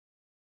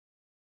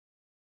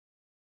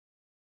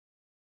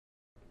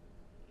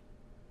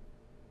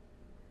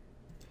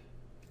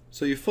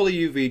So you've fully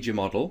UV'd your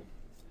model.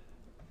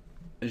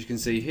 As you can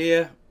see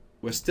here,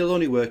 we're still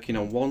only working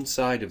on one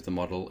side of the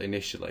model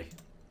initially.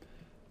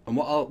 And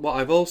what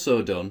I've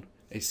also done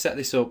is set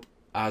this up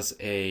as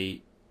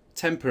a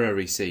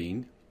temporary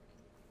scene.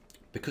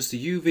 Because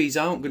the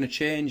UVs aren't going to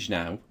change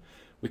now,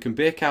 we can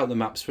bake out the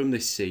maps from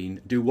this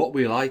scene, do what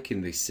we like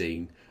in this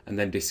scene, and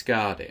then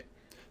discard it.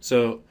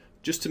 So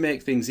just to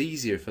make things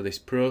easier for this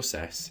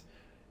process,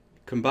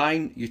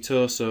 combine your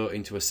torso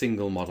into a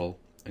single model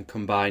and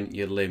combine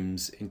your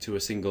limbs into a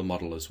single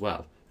model as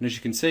well. And as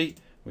you can see,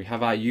 we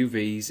have our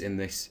UVs in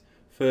this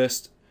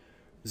first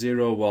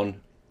 0,1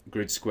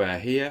 grid square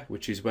here,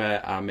 which is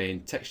where our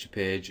main texture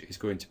page is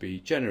going to be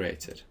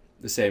generated.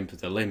 The same for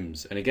the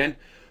limbs. And again,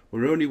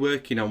 we're only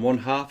working on one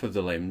half of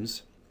the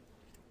limbs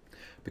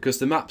because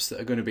the maps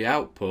that are going to be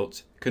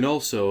output can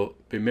also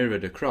be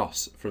mirrored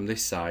across from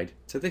this side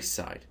to this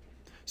side.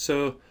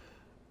 So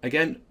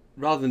again,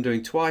 rather than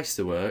doing twice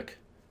the work,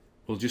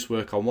 we'll just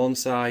work on one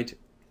side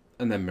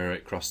and then mirror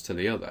it across to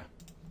the other.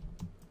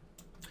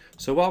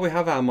 So while we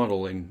have our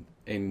model in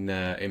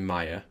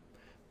Maya,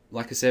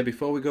 like I said,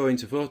 before we go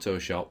into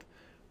Photoshop,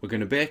 we're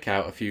going to bake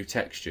out a few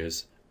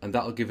textures, and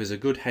that'll give us a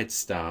good head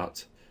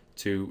start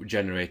to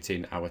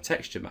generating our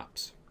texture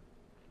maps.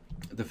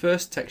 The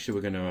first texture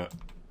we're going to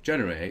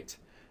generate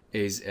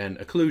is an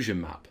occlusion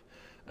map,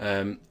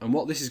 and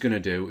what this is going to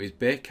do is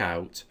bake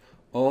out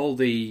all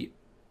the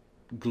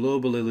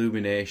global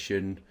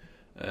illumination,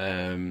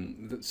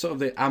 sort of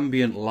the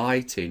ambient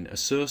lighting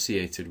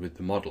associated with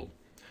the model.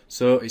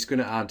 So it's going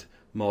to add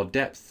more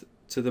depth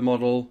to the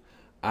model,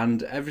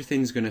 and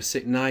everything's going to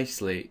sit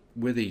nicely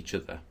with each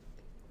other.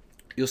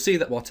 You'll see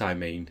that what I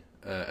mean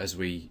as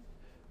we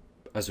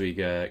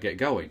get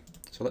going.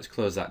 So let's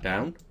close that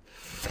down.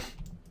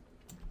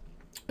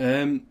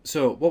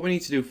 So what we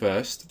need to do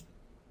first,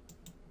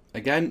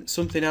 again,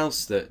 something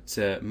else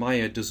that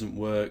Maya doesn't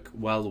work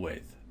well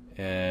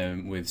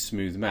with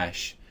smooth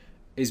mesh,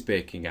 is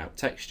baking out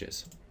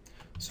textures.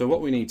 So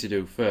what we need to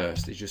do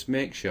first is just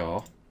make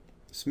sure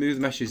smooth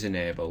mesh is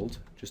enabled.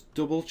 Just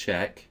double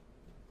check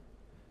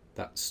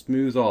that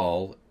smooth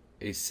all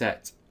is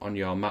set on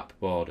your map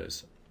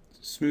borders.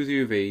 Smooth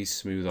UVs,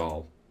 smooth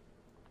all.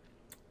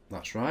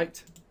 That's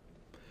right.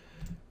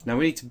 Now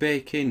we need to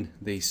bake in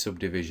these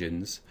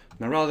subdivisions.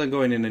 Now rather than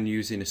going in and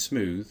using a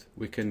smooth,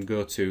 we can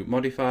go to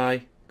modify,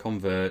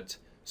 convert,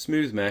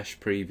 smooth mesh,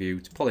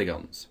 preview to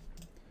polygons.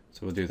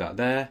 So we'll do that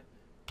there.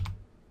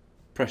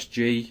 Press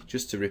G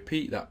just to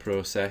repeat that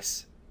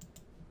process,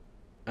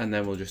 and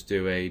then we'll just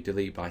do a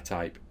delete by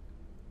type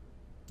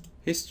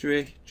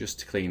history just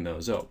to clean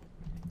those up.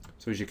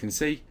 So as you can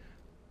see,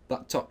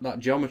 that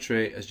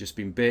geometry has just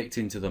been baked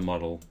into the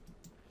model,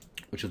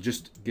 which will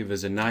just give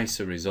us a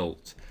nicer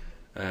result.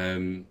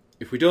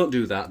 If we don't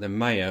do that, then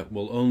Maya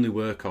will only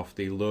work off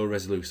the low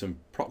resolution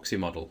proxy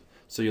model,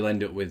 so you'll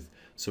end up with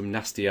some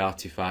nasty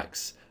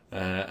artifacts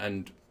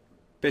and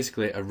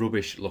basically a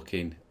rubbish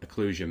looking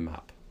occlusion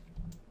map.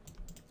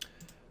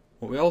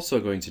 What we're also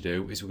going to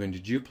do is we're going to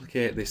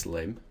duplicate this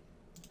limb,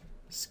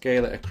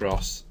 scale it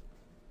across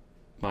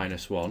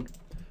 -1.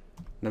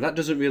 Now that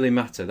doesn't really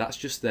matter, that's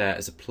just there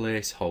as a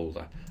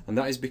placeholder, and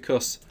that is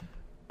because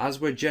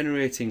as we're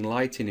generating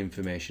lighting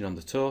information on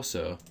the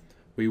torso,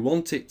 we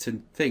want it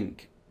to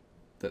think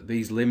that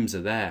these limbs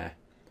are there,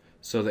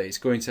 so that it's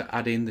going to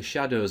add in the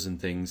shadows and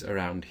things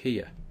around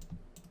here.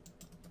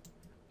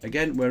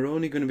 Again, we're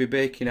only going to be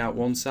baking out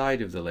one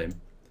side of the limb,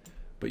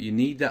 but you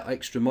need that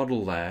extra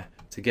model there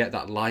to get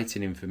that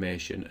lighting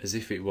information as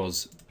if it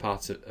was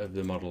part of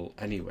the model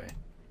anyway.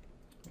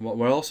 And what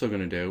we're also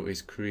going to do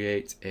is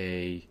create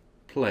a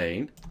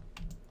plane.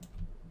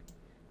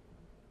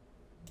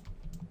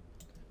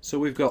 So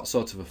we've got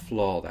sort of a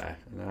floor there,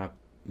 and our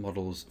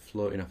model's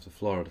floating off the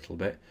floor a little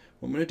bit.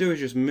 What I'm going to do is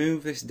just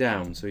move this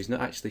down so he's not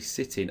actually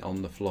sitting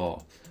on the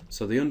floor.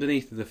 So the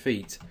underneath of the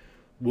feet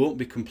won't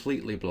be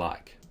completely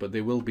black, but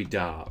they will be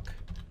dark.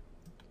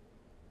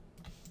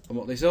 And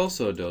what this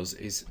also does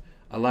is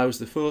allows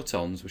the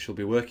photons, which will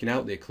be working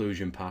out the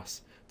occlusion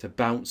paths, to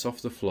bounce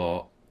off the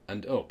floor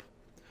and up.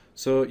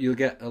 So you'll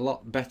get a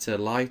lot better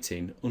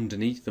lighting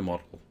underneath the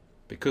model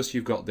because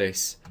you've got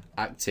this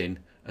acting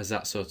as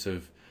that sort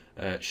of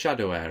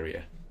shadow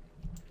area.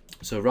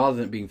 So rather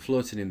than being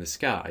floating in the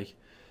sky,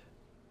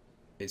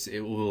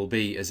 it will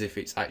be as if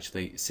it's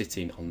actually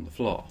sitting on the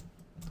floor.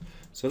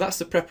 So that's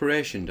the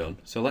preparation done.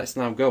 So let's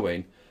now go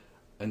in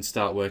and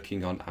start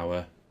working on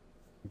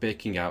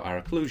baking out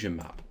our occlusion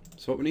map.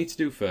 So what we need to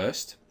do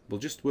first,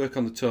 we'll just work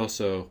on the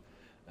torso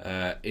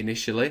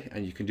initially,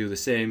 and you can do the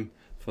same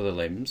for the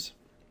limbs.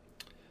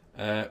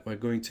 We're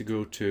going to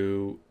go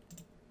to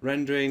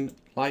rendering,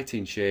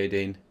 lighting,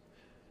 shading,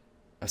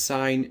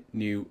 assign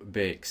new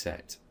bake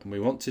set, and we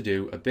want to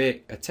do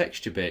a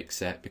texture bake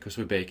set because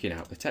we're baking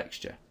out the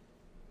texture.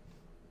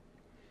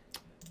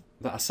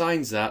 That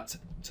assigns that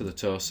to the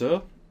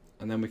torso,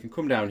 and then we can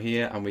come down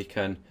here and we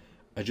can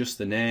adjust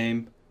the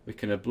name, we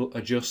can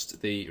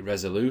adjust the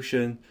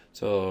resolution,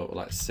 so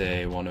let's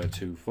say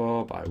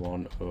 1024 by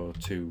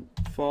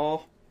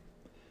 1024.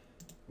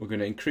 We're going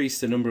to increase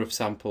the number of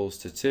samples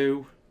to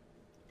 2,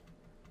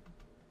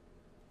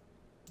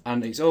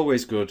 And it's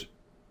always good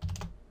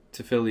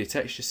to fill your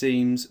texture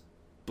seams,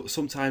 but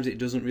sometimes it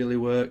doesn't really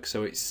work,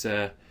 so it's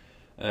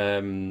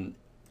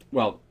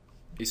well,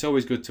 it's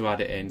always good to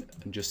add it in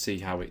and just see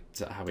how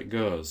it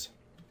goes.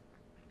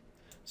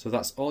 So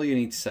that's all you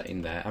need to set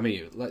in there. I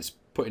mean, let's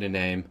put in a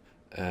name,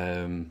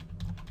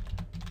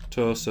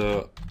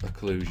 torso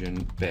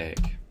occlusion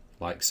bake,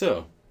 like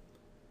so.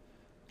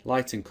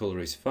 Light and colour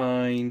is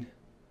fine,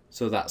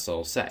 so that's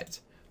all set.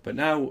 But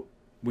now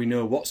we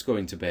know what's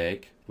going to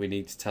bake, we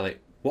need to tell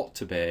it what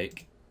to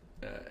bake,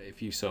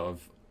 if you sort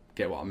of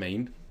get what I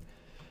mean.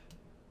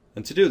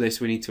 And to do this,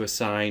 we need to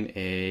assign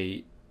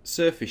a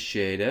surface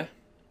shader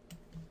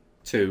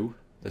to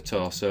the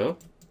torso,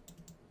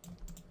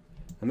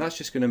 and that's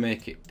just going to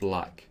make it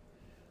black.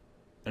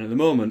 And at the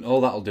moment,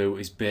 all that'll do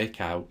is bake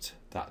out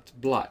that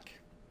black.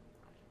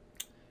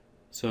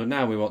 So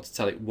now we want to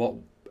tell it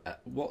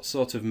what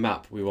sort of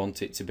map we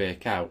want it to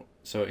bake out.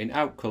 So in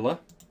out color,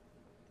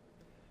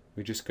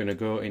 we're just going to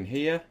go in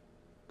here,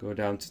 go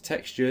down to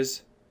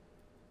textures,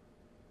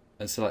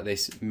 and select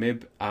this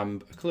MIB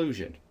amb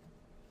occlusion.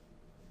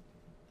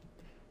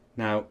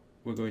 Now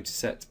we're going to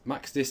set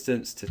max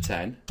distance to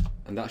 10,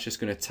 and that's just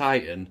going to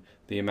tighten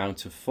the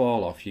amount of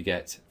fall off you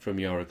get from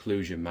your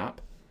occlusion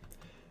map.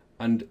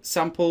 And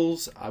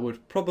samples, I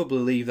would probably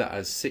leave that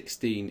as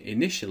 16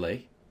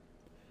 initially.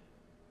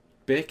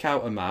 Bake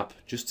out a map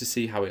just to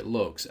see how it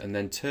looks, and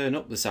then turn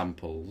up the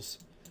samples.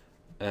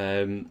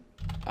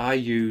 I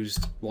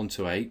used 1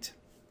 to 8,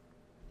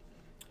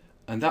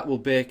 and that will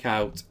bake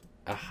out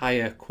a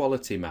higher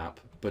quality map,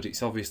 but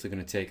it's obviously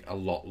going to take a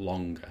lot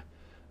longer.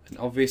 And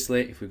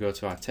obviously, if we go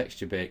to our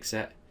texture bake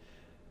set,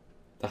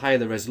 the higher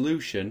the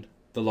resolution,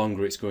 the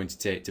longer it's going to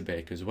take to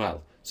bake as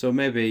well. So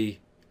maybe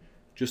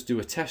just do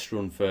a test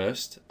run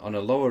first on a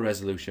lower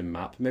resolution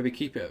map, maybe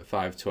keep it at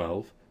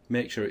 512,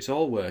 make sure it's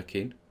all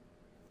working,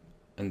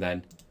 and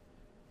then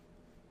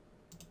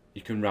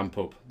you can ramp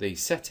up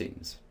these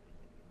settings.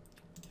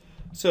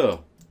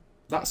 So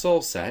that's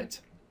all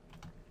set.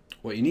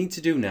 What you need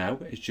to do now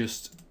is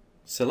just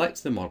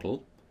select the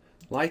model,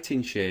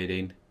 lighting,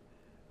 shading,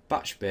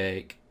 batch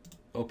bake,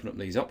 open up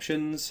these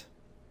options,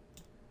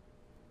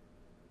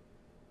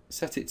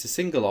 set it to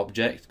single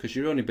object because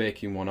you're only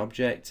baking one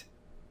object,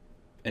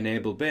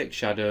 enable bake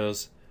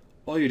shadows.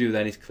 All you do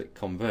then is click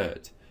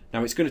convert.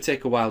 Now it's going to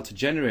take a while to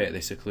generate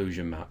this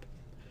occlusion map.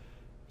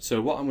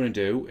 So what I'm going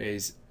to do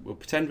is, we'll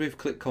pretend we've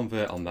clicked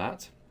convert on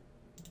that.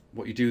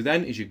 What you do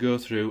then is you go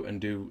through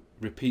and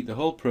repeat the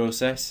whole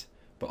process,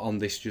 but on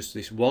just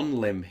this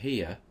one limb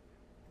here.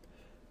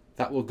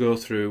 That will go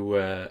through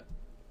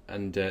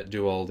and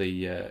do all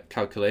the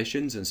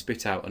calculations and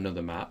spit out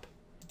another map.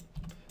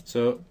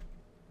 So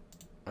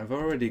I've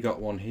already got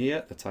one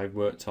here that I've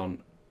worked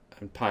on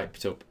and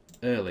piped up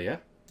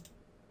earlier.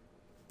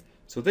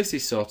 So this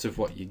is sort of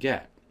what you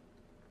get.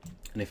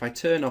 And if I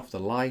turn off the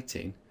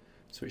lighting,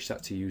 switch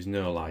that to use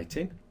no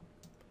lighting.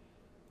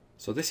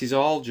 So this is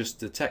all just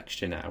the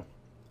texture now.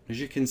 As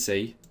you can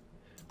see,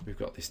 we've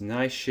got this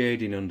nice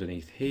shading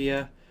underneath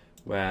here,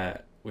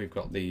 where we've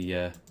got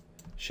the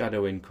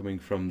shadowing coming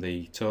from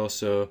the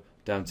torso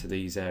down to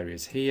these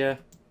areas here.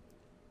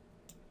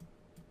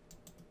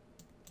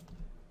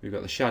 We've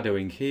got the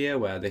shadowing here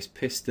where this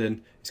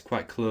piston is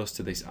quite close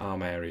to this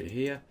arm area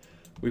here.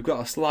 We've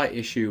got a slight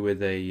issue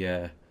with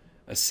a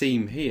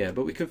seam here,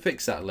 but we can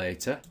fix that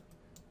later.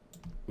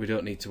 We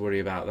don't need to worry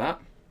about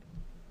that.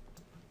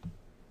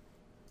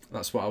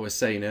 That's what I was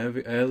saying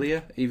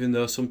earlier. Even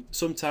though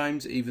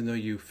sometimes, even though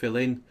you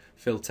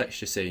fill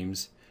texture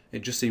seams,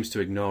 it just seems to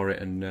ignore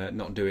it and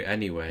not do it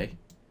anyway.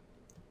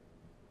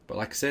 But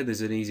like I said,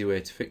 there's an easy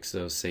way to fix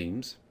those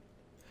seams.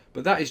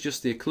 But that is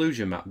just the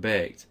occlusion map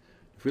baked.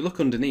 If we look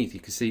underneath, you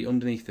can see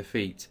underneath the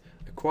feet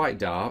are quite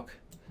dark,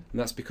 and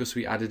that's because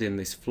we added in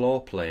this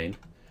floor plane,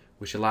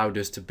 which allowed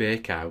us to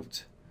bake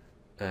out,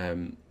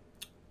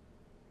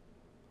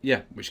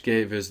 which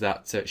gave us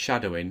that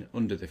shadowing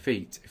under the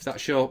feet. If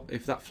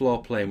that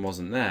floor plane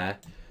wasn't there,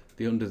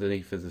 the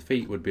underneath of the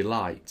feet would be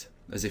light,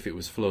 as if it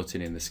was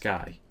floating in the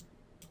sky.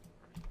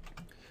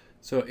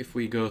 So if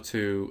we go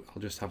to,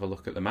 I'll just have a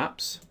look at the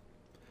maps.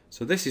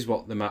 So this is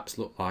what the maps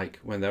look like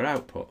when they're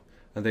output,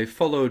 and they've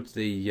followed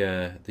the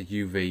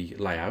UV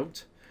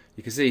layout.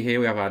 You can see here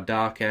we have our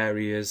dark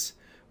areas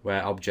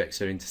where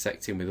objects are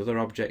intersecting with other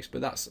objects,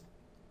 but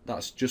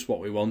that's just what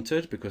we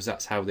wanted because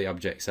that's how the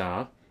objects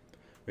are.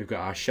 We've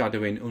got our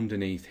shadowing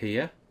underneath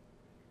here,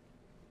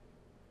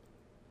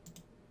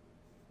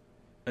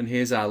 and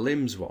here's our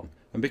limbs one.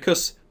 And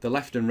because the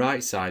left and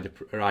right side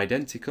are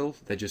identical,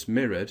 they're just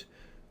mirrored,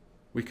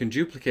 we can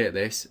duplicate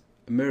this,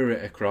 mirror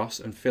it across,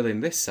 and fill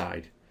in this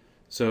side.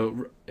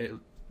 So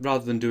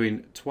rather than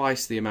doing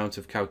twice the amount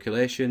of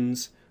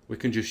calculations, we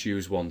can just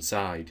use one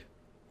side.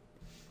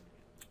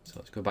 So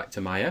let's go back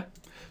to Maya.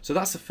 So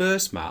that's the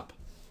first map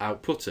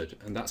outputted,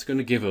 and that's going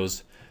to give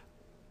us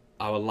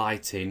our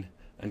lighting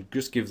and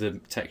just give the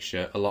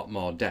texture a lot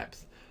more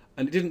depth.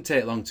 And it didn't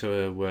take long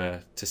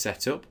to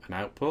set up and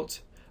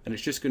output, and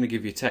it's just going to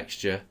give you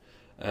texture.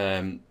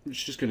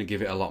 It's just going to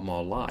give it a lot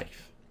more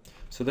life.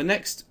 So the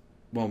next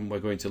one we're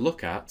going to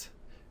look at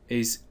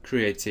is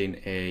creating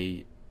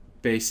a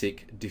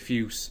basic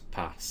diffuse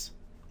pass.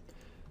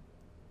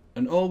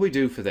 And all we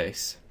do for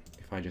this,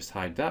 if I just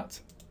hide that,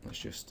 let's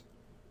just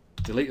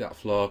delete that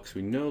floor because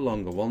we no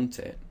longer want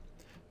it.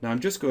 Now I'm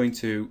just going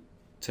to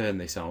turn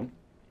this on.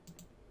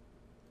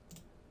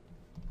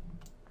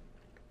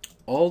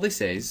 All this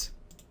is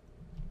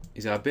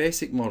our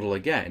basic model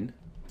again,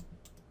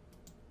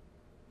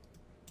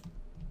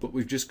 but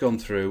we've just gone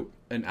through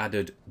and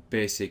added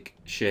basic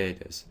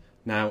shaders.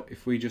 Now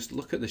if we just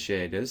look at the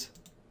shaders,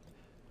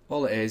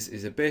 all it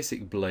is a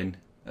basic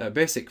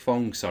basic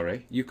Phong,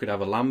 sorry. You could have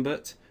a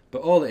Lambert,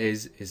 but all it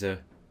is a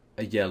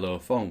yellow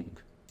Phong.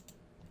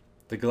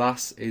 The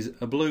glass is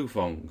a blue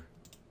Phong.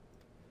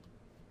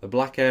 The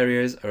black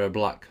areas are a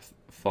black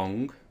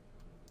Phong,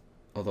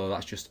 although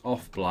that's just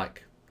off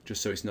black,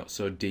 just so it's not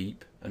so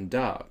deep and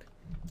dark.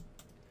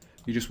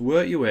 You just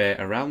work your way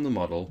around the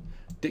model,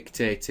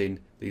 dictating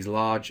these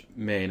large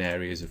main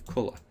areas of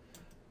colour.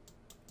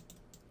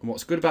 And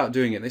what's good about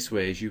doing it this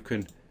way is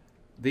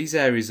these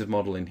areas of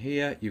model in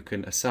here, you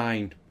can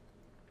assign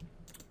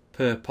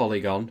per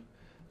polygon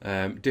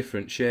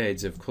different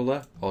shades of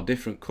colour or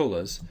different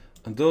colours,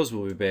 and those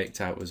will be baked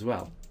out as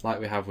well,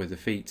 like we have with the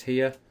feet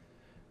here.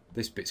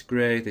 This bit's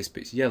grey, this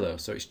bit's yellow,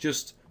 so it's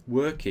just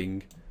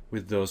working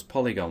with those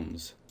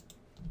polygons,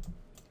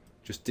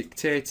 just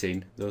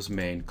dictating those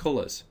main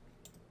colours.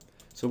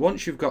 So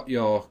once you've got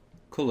your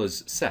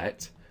colours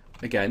set,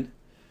 again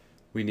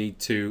we need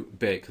to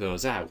bake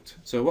those out.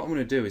 So what I'm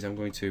going to do is I'm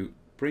going to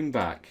bring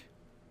back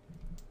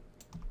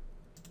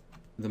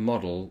the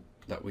model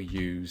that we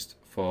used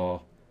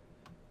for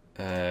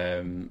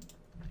our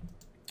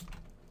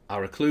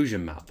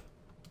occlusion map.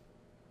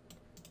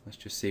 Let's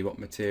just see what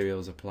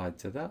materials applied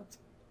to that.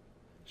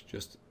 It's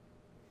just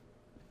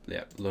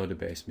load of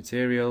base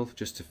material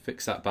just to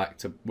fix that back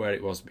to where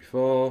it was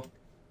before.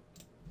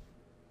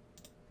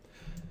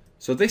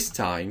 So this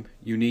time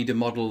you need a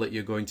model that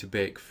you're going to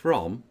bake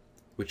from,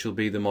 which will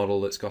be the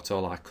model that's got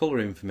all our colour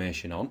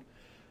information on,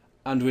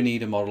 and we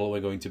need a model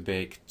we're going to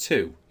bake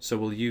to. So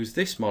we'll use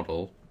this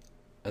model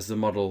as the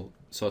model,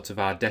 sort of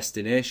our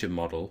destination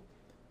model,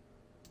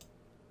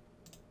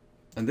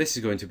 and this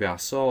is going to be our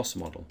source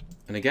model.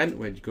 And again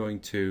we're going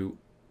to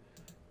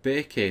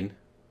bake in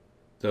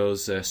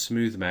those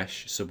smooth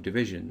mesh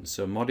subdivisions.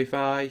 So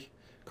modify,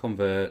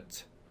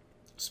 convert,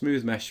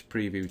 smooth mesh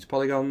preview to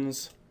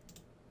polygons,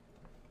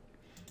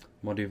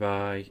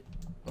 modify,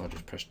 or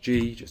just press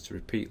G just to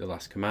repeat the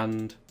last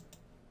command,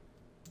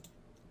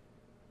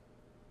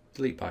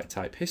 delete by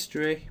type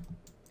history.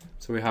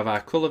 So we have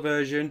our colour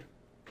version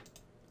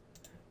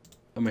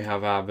and we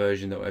have our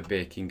version that we're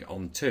baking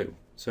onto.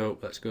 So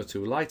let's go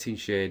to lighting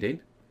shading,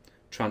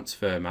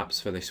 transfer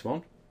maps for this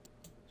one.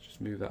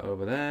 Just move that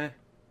over there.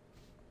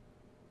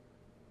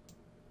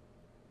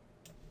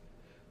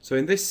 So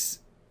in this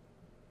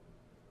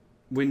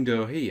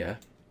window here,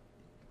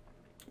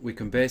 we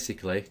can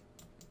basically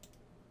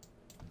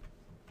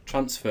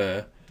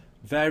transfer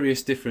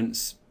various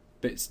different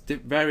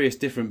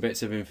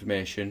bits of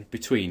information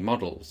between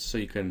models. So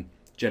you can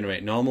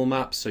generate normal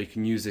maps, so you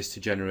can use this to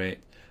generate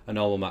a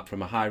normal map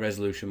from a high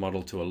resolution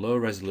model to a low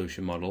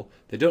resolution model.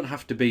 They don't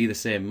have to be the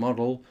same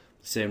model,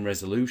 the same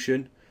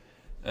resolution.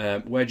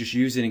 We're just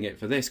using it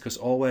for this because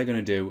all we're going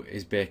to do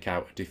is bake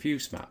out a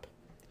diffuse map.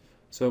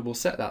 So we'll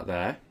set that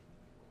there.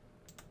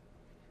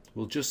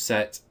 We'll just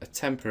set a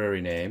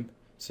temporary name.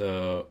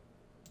 So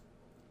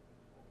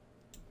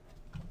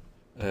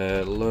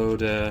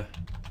loader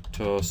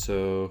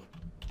torso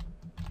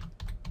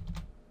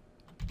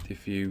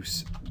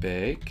diffuse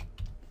bake,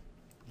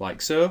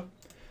 like so.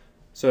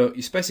 So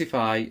you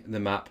specify the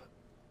map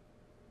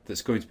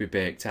that's going to be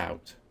baked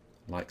out,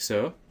 like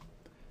so.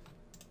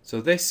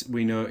 So this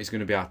we know is going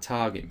to be our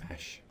target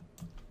mesh.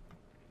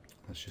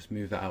 Let's just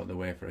move that out of the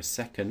way for a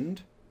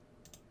second.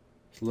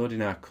 It's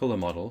loading our colour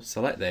model.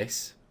 Select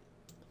this,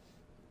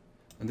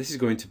 and this is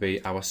going to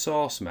be our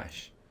source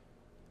mesh.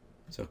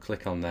 So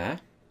click on there,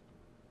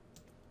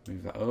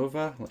 move that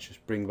over. Let's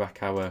just bring back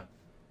our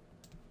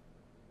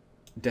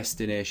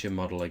destination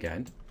model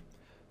again.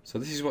 So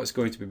this is what's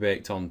going to be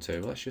baked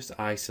onto. Let's just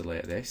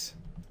isolate this.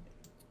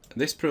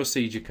 This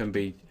procedure can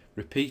be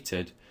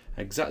repeated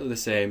exactly the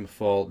same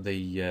for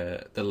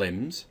the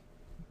limbs.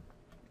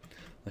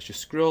 Let's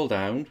just scroll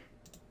down.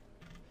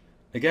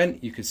 Again,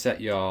 you can set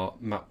your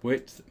map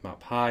width,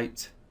 map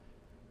height,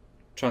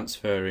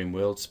 transfer in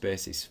world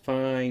space is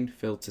fine,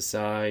 filter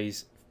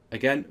size.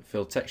 Again,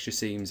 fill texture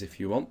seams if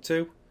you want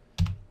to.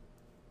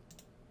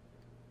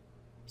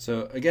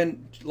 So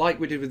again, like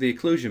we did with the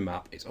occlusion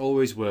map, it's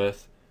always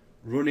worth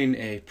running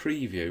a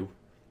preview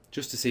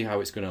just to see how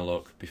it's going to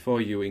look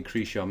before you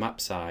increase your map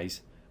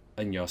size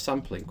and your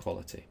sampling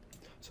quality.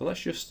 So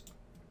let's just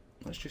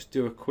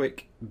do a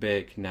quick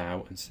bake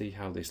now and see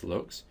how this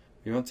looks.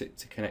 We want it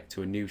to connect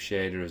to a new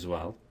shader as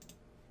well.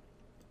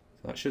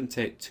 So that shouldn't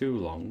take too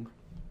long.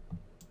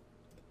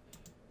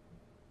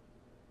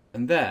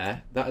 And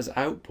there, that has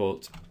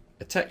output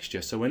a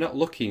texture. So we're not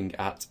looking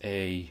at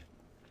the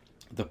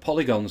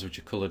polygons which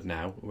are coloured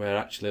now. We're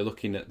actually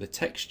looking at the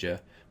texture,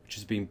 which which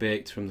has been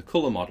baked from the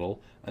colour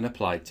model and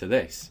applied to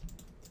this.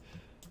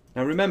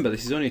 Now remember,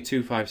 this is only a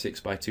 256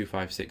 by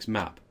 256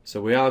 map,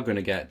 so we are going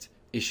to get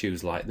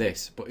issues like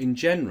this, but in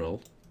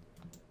general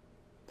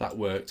that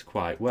worked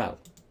quite well.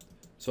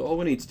 So all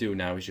we need to do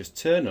now is just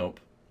turn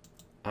up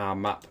our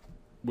map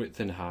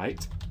width and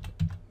height,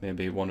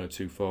 maybe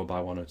 1024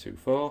 by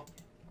 1024,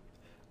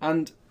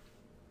 and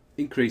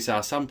increase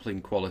our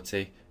sampling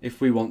quality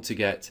if we want to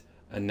get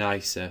a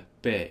nicer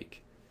bake.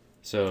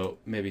 So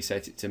maybe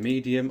set it to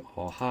medium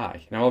or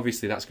high. Now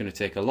obviously that's going to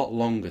take a lot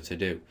longer to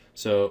do,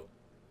 so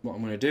what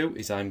I'm going to do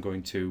is I'm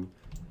going to,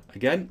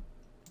 again,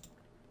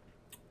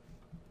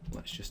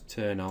 let's just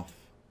turn off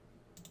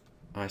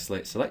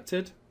isolate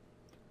selected.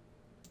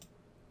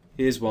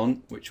 Here's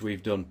one which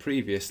we've done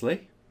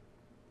previously,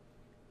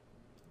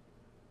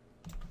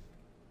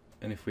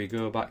 and if we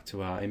go back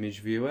to our image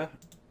viewer,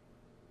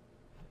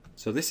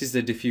 so this is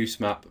the diffuse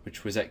map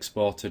which was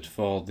exported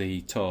for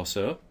the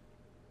torso,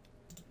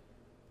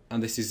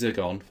 and this is the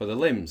one for the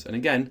limbs, and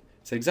again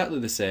it's exactly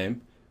the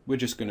same. We're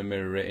just going to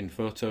mirror it in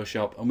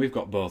Photoshop and we've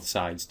got both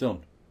sides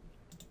done.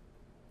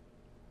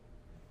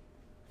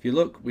 If you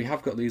look, we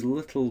have got these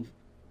little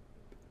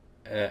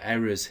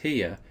errors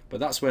here, but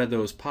that's where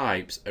those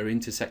pipes are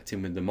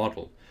intersecting with the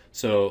model,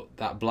 so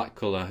that black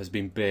colour has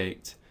been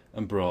baked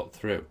and brought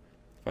through.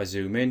 If I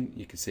zoom in,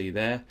 you can see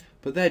there,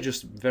 but they're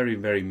just very,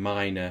 very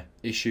minor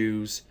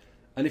issues,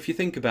 and if you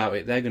think about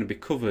it, they're going to be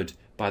covered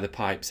by the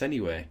pipes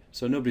anyway,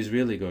 so nobody's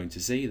really going to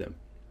see them.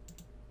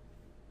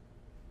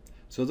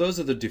 So those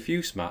are the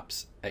diffuse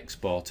maps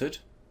exported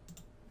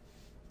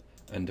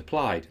and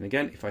applied, and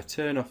again if I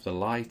turn off the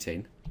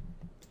lighting,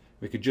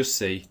 we could just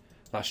see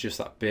that's just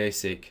that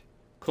basic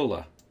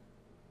colour.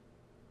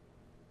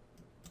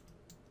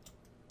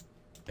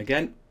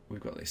 Again,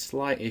 we've got this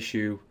slight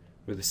issue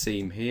with the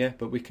seam here,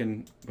 but we're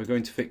going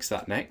to fix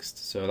that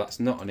next, so that's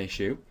not an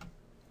issue.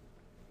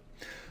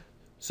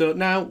 So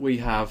now we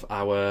have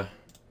our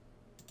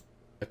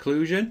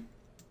occlusion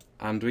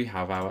and we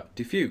have our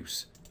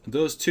diffuse.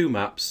 Those two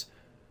maps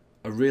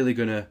are really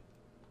going to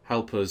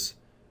help us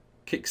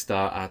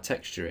kickstart our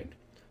texturing.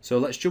 So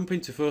let's jump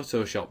into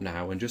Photoshop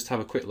now and just have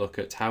a quick look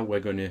at how we're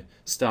going to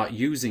start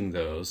using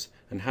those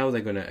and how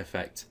they're going to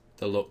affect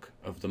the look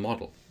of the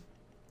model.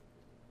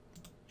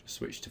 Just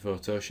switch to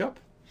Photoshop.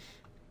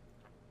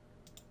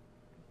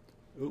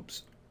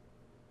 Oops,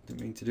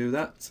 didn't mean to do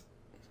that.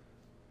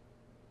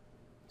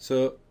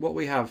 So what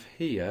we have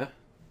here,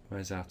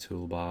 where's our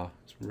toolbar?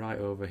 It's right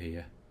over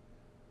here.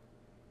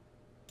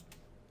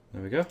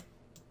 There we go.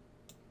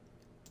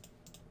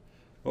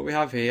 What we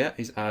have here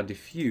is our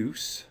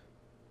diffuse.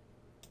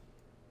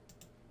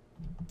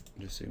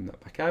 Just zoom that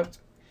back out.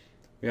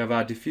 We have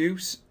our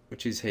diffuse,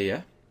 which is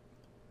here,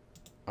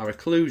 our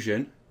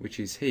occlusion, which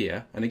is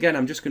here, and again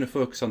I'm just going to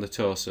focus on the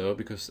torso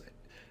because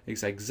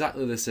it's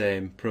exactly the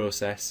same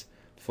process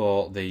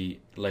for the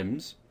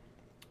limbs.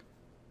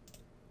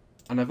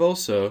 And I've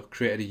also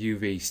created a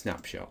UV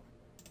snapshot.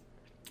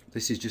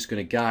 This is just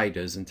going to guide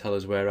us and tell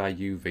us where our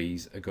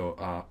UVs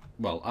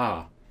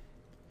are.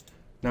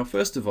 Now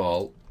first of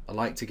all, I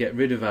like to get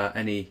rid of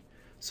any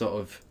sort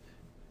of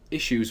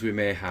issues we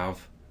may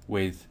have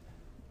with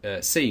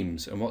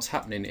seams, and what's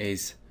happening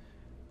is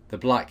the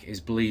black is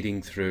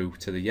bleeding through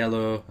to the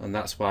yellow, and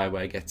that's why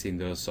we're getting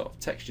those sort of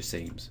texture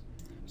seams.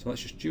 So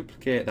let's just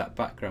duplicate that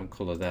background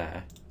colour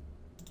there.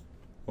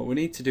 What we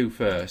need to do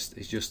first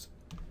is just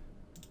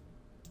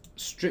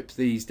strip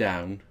these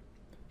down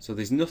so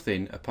there's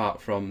nothing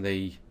apart from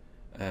the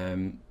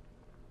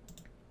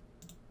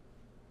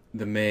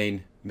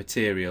main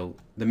material,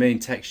 the main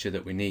texture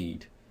that we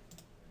need.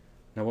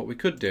 Now what we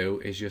could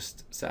do is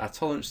just set our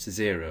tolerance to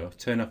 0,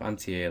 turn off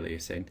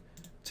anti-aliasing,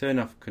 turn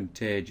off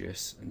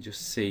contagious, and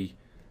just see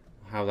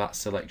how that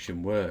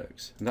selection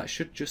works. And that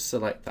should just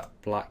select that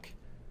black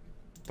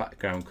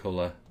background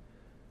colour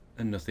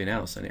and nothing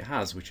else, and it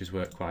has, which has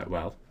worked quite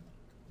well.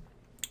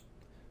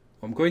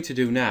 What I'm going to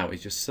do now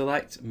is just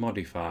select,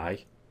 modify,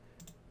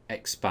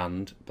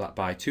 expand that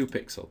by 2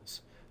 pixels.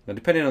 Now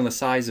depending on the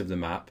size of the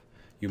map,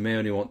 you may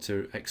only want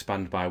to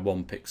expand by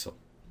 1 pixel.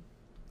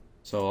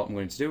 So what I'm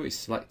going to do is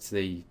select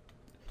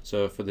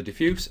so for the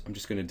diffuse, I'm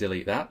just going to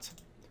delete that,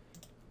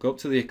 go up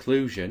to the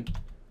occlusion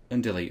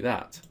and delete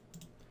that.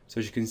 So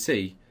as you can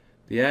see,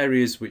 the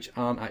areas which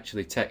aren't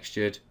actually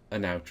textured are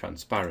now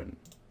transparent.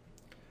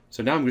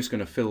 So now I'm just going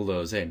to fill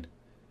those in.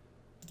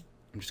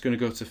 I'm just going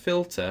to go to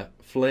Filter,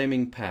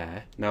 Flaming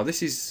Pair. Now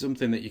this is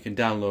something that you can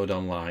download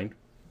online.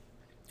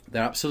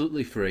 They're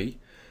absolutely free.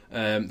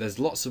 There's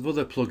lots of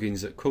other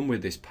plugins that come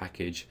with this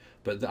package,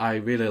 but I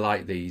really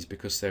like these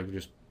because they're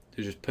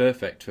just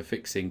perfect for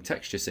fixing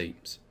texture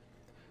seams.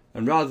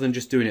 And rather than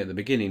just doing it at the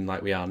beginning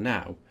like we are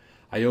now,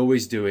 I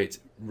always do it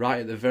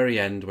right at the very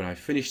end when I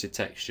finish the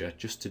texture,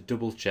 just to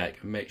double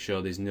check and make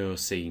sure there's no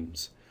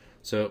seams.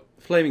 So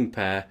Flaming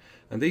Pair,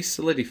 and these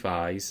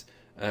solidifies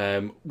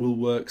will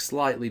work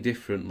slightly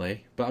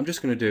differently, but I'm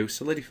just going to do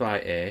Solidify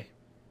A,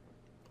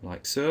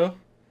 like so.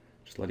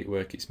 Just let it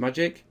work its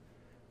magic.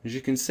 As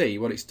you can see,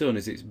 what it's done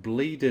is it's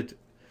bleeded,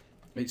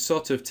 it's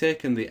sort of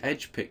taken the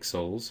edge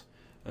pixels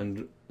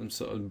and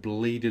sort of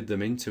bled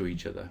them into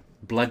each other.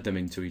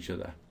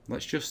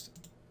 Let's just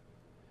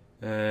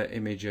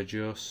image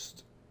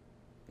adjust.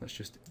 Let's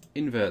just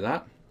invert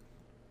that,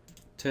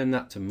 turn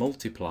that to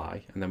multiply,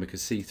 and then we can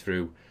see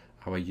through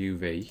our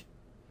UV.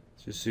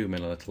 Let's just zoom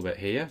in a little bit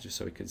here, just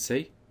so we can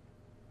see.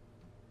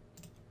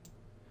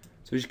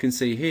 So as you can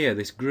see here,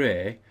 this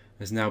grey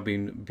has now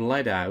been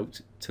bled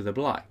out to the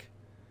black.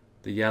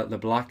 The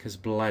black has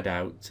bled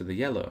out to the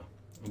yellow.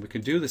 And we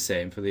can do the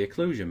same for the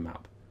occlusion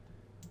map.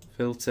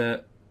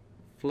 Filter,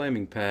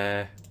 flaming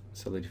pair,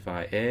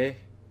 solidify A.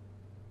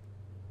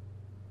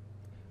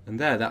 And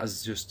there, that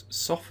has just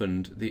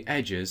softened the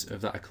edges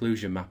of that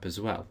occlusion map as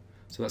well.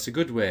 So that's a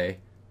good way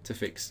to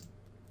fix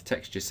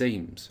texture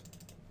seams.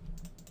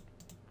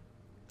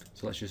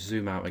 So let's just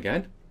zoom out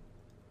again.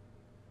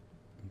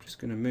 I'm just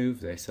going to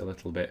move this a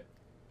little bit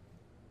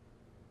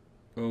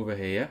over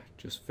here,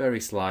 just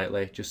very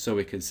slightly, just so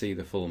we can see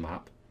the full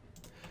map.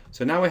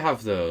 So now we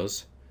have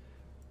those,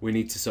 we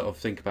need to sort of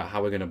think about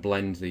how we're going to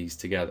blend these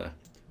together.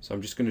 So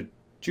I'm just going to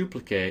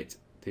duplicate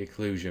the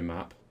occlusion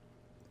map.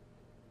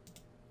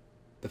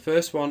 The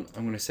first one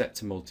I'm going to set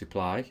to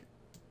multiply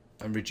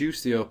and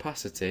reduce the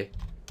opacity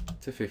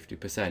to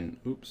 50%.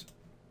 Oops.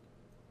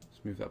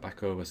 Let's move that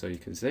back over so you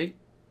can see.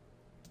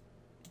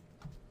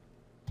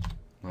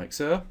 Like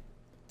so.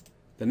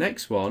 The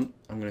next one,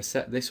 I'm going to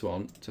set this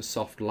one to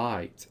soft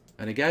light.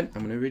 And again,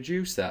 I'm going to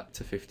reduce that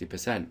to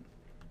 50%.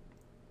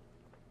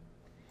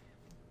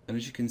 And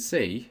as you can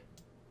see,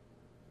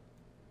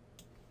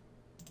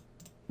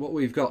 what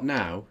we've got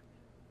now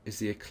is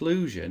the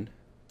occlusion.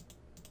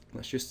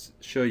 Let's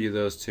just show you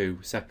those two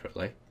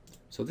separately.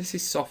 So this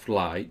is soft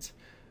light,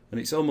 and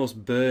it's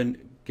almost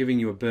giving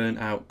you a burnt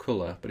out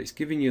colour, but it's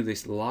giving you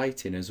this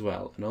lighting as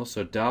well, and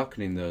also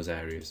darkening those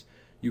areas.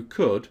 You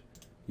could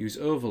use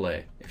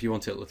overlay if you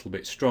want it a little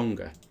bit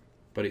stronger,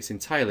 but it's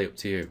entirely up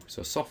to you.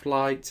 So soft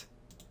light,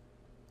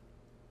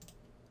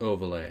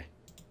 overlay.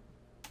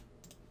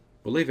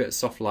 We'll leave it at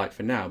soft light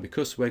for now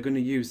because we're going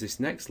to use this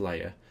next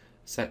layer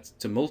set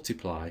to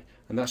multiply,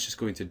 and that's just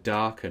going to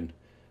darken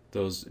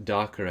those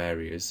darker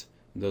areas,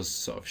 those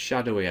sort of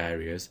shadowy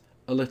areas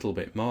a little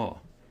bit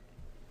more.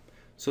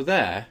 So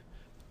there,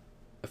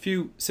 a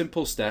few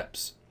simple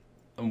steps,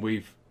 and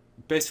we've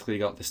basically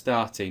got the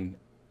starting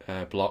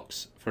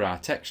blocks for our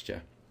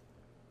texture.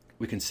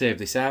 We can save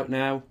this out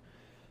now,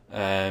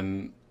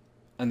 and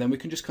then we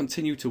can just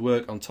continue to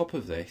work on top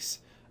of this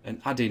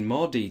and add in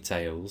more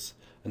details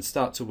and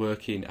start to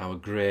work in our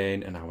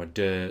grain and our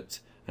dirt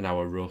and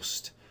our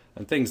rust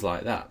and things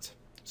like that.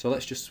 So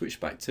let's just switch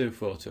back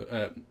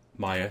to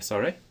Maya,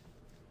 sorry.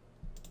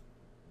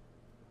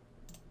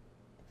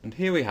 And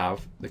here we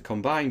have the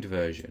combined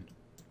version.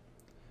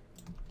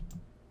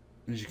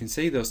 And as you can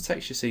see, those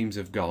texture seams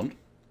have gone.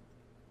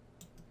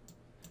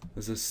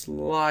 There's a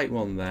slight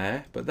one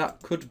there, but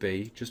that could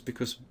be just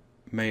because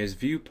Maya's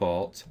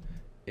viewport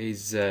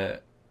is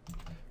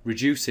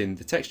reducing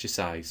the texture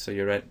size, so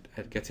you're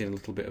getting a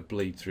little bit of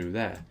bleed through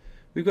there.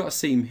 We've got a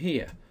seam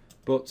here,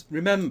 but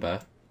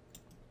remember,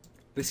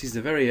 this is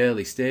the very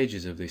early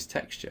stages of this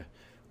texture.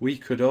 We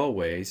could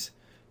always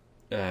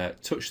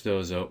touch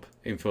those up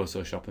in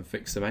Photoshop and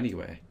fix them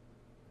anyway.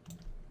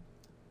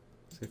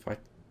 So if I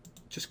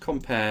just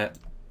compare,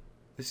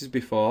 this is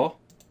before,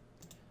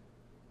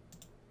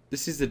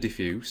 this is the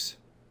diffuse,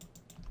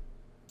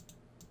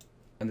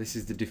 and this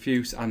is the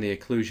diffuse and the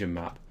occlusion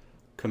map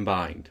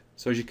combined.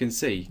 So as you can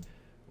see,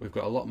 we've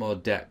got a lot more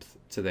depth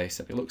to this,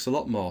 and it looks a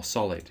lot more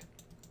solid.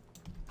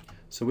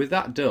 So with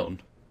that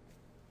done,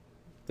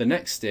 the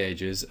next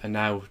stages are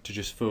now to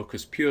just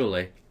focus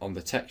purely on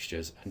the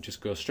textures and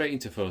just go straight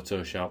into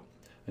Photoshop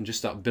and just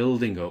start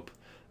building up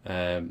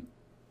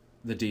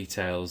the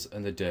details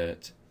and the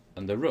dirt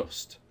and the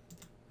rust.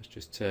 Let's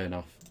just turn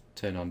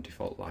on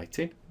default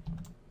lighting.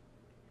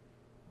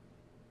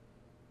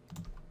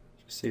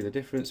 Just see the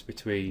difference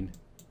between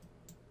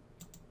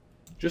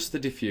just the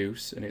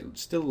diffuse, and it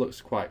still looks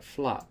quite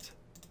flat,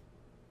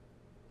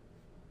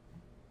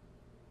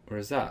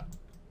 whereas that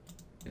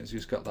it's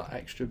just got that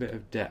extra bit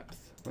of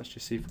depth. Let's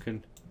just see if we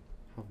can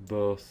have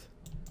both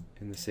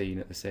in the scene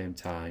at the same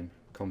time.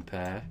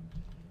 Compare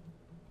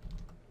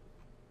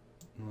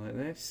like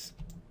this.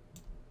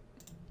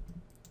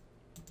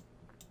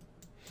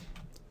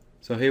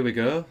 So here we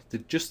go,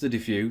 just the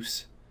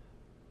diffuse,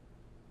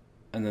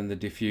 and then the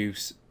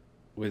diffuse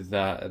with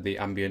the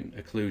ambient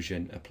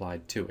occlusion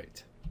applied to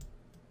it.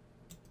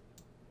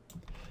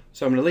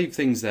 So I'm going to leave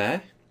things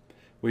there.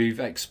 We've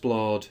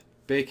explored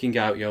baking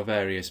out your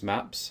various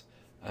maps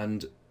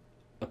and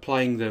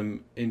applying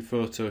them in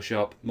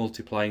Photoshop,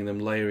 multiplying them,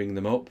 layering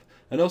them up,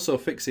 and also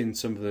fixing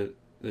some of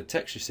the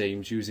texture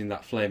seams using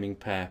that flaming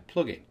pair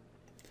plugin.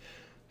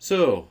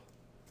 So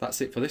that's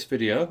it for this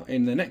video.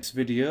 In the next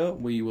video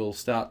we will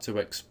start to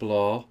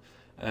explore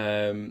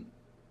and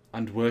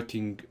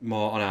working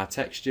more on our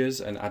textures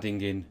and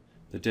adding in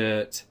the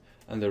dirt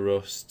and the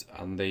rust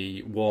and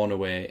the worn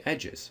away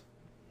edges.